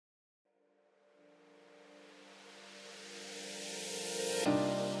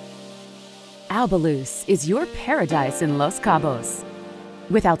Albaluz is your paradise in Los Cabos.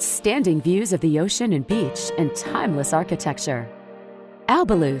 With outstanding views of the ocean and beach and timeless architecture,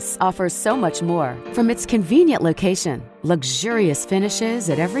 Albaluz offers so much more, from its convenient location, luxurious finishes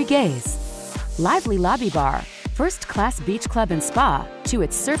at every gaze, lively lobby bar, first-class beach club and spa, to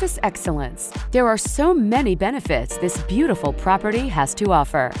its service excellence. There are so many benefits this beautiful property has to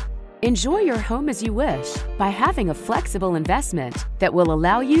offer. Enjoy your home as you wish by having a flexible investment that will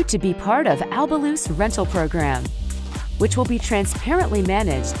allow you to be part of Albaluz rental program, which will be transparently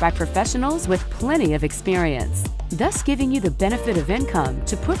managed by professionals with plenty of experience, thus giving you the benefit of income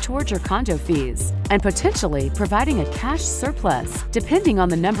to put towards your condo fees and potentially providing a cash surplus depending on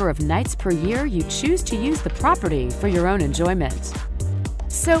the number of nights per year you choose to use the property for your own enjoyment.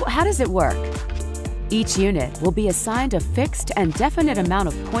 So how does it work? Each unit will be assigned a fixed and definite amount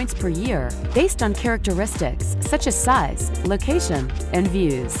of points per year based on characteristics such as size, location, and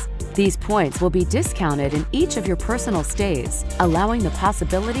views. These points will be discounted in each of your personal stays, allowing the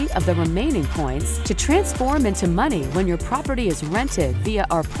possibility of the remaining points to transform into money when your property is rented via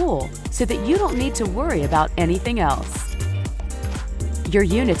our pool, so that you don't need to worry about anything else. Your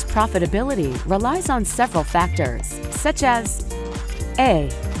unit's profitability relies on several factors, such as A,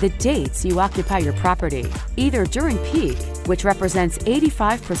 the dates you occupy your property, either during peak, which represents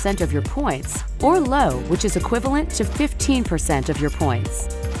 85% of your points, or low, which is equivalent to 15% of your points.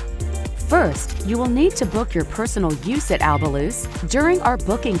 First, you will need to book your personal use at Albaluz during our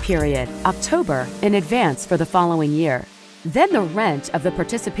booking period, October, in advance for the following year. Then the rent of the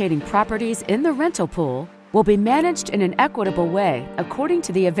participating properties in the rental pool will be managed in an equitable way according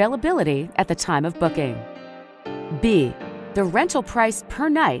to the availability at the time of booking. B, the rental price per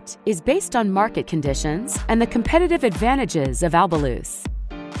night is based on market conditions and the competitive advantages of Albaluz.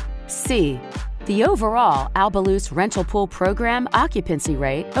 C, the overall Albaluz rental pool program occupancy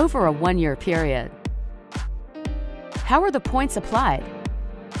rate over a 1-year period. How are the points applied?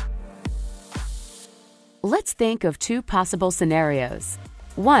 Let's think of 2 possible scenarios.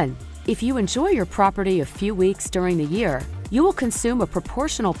 1, if you enjoy your property a few weeks during the year, you will consume a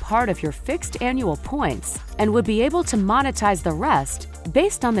proportional part of your fixed annual points and would be able to monetize the rest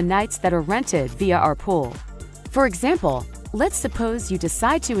based on the nights that are rented via our pool. For example, let's suppose you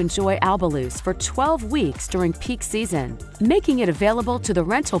decide to enjoy Albaluz for 12 weeks during peak season, making it available to the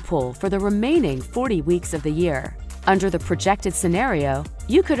rental pool for the remaining 40 weeks of the year. Under the projected scenario,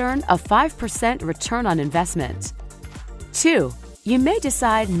 you could earn a 5% return on investment. 2, you may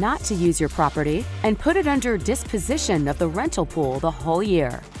decide not to use your property and put it under disposition of the rental pool the whole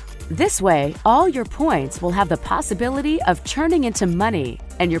year. This way, all your points will have the possibility of turning into money,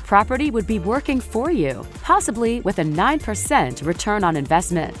 and your property would be working for you, possibly with a 9% return on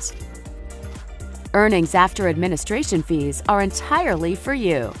investment. Earnings after administration fees are entirely for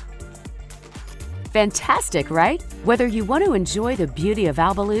you. Fantastic, right? Whether you want to enjoy the beauty of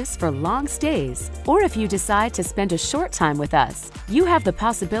Albaluz for long stays, or if you decide to spend a short time with us, you have the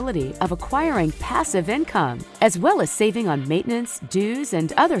possibility of acquiring passive income, as well as saving on maintenance, dues,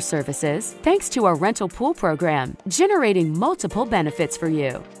 and other services thanks to our rental pool program, generating multiple benefits for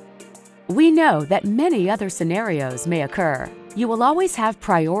you. We know that many other scenarios may occur. You will always have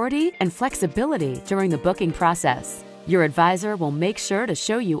priority and flexibility during the booking process. Your advisor will make sure to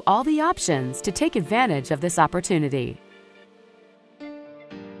show you all the options to take advantage of this opportunity.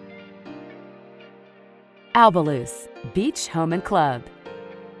 Albaluz, Beach Home and Club.